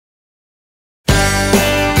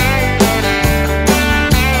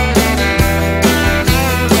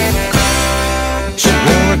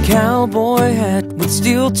cowboy hat with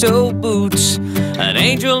steel-toe boots, an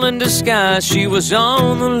angel in disguise, she was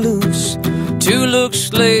on the loose. 2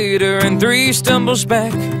 looks later and 3 stumbles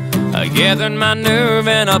back. I gathered my nerve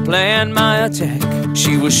and I planned my attack.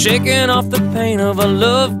 She was shaking off the pain of a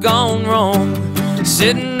love gone wrong,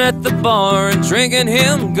 sitting at the bar and drinking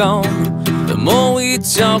him gone. The more we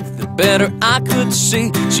talked, the better I could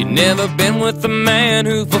see she'd never been with a man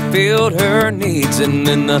who fulfilled her needs. And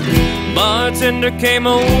then the bartender came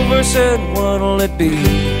over, said, what'll it be?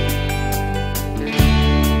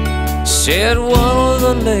 Said, what'll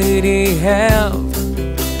the lady have?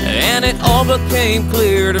 And it all became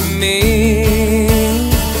clear to me.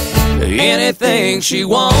 Anything she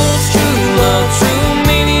wants, true love, true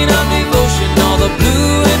meaning of devotion, all the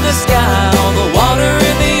blue in the sky, all the water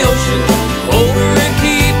in the ocean, hold her and